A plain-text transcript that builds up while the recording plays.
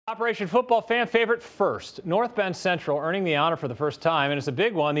Operation Football fan favorite first. North Bend Central earning the honor for the first time, and it's a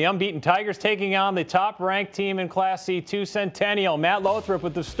big one. The unbeaten Tigers taking on the top-ranked team in Class C2, Centennial. Matt Lothrop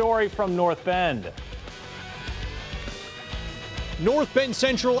with the story from North Bend. North Bend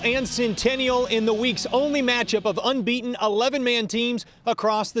Central and Centennial in the week's only matchup of unbeaten 11-man teams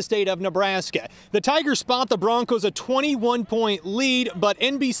across the state of Nebraska. The Tigers spot the Broncos a 21-point lead, but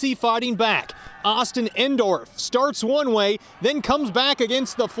NBC fighting back. Austin Endorf starts one way, then comes back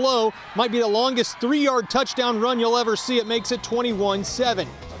against the flow. Might be the longest 3-yard touchdown run you'll ever see. It makes it 21-7.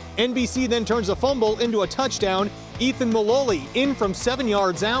 NBC then turns a fumble into a touchdown. Ethan Maloli in from 7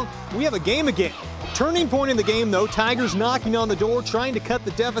 yards out. We have a game again. Turning point in the game, though, Tigers knocking on the door, trying to cut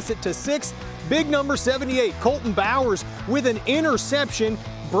the deficit to 6. Big number 78, Colton Bowers with an interception.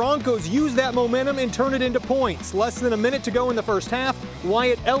 Broncos use that momentum and turn it into points. Less than a minute to go in the first half.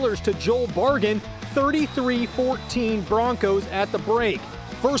 Wyatt Ellers to Joel Bargan, 33-14 Broncos at the break.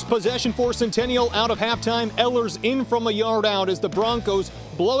 First possession for Centennial out of halftime. Ellers in from a yard out as the Broncos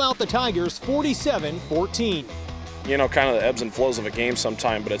blow out the Tigers 47-14. You know, kind of the ebbs and flows of a game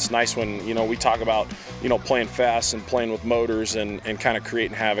sometime, but it's nice when, you know, we talk about, you know, playing fast and playing with motors and kind of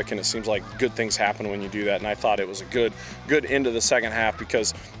creating havoc, and it seems like good things happen when you do that. And I thought it was a good end of the second half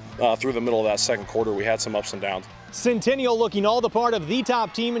because through the middle of that second quarter, we had some ups and downs. Centennial looking all the part of the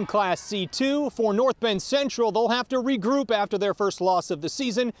top team in Class C2. For North Bend Central, they'll have to regroup after their first loss of the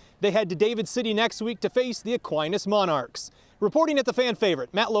season. They head to David City next week to face the Aquinas Monarchs. Reporting at the fan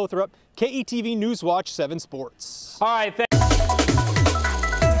favorite, Matt Lothrop, KETV Newswatch 7 Sports. All right, thanks.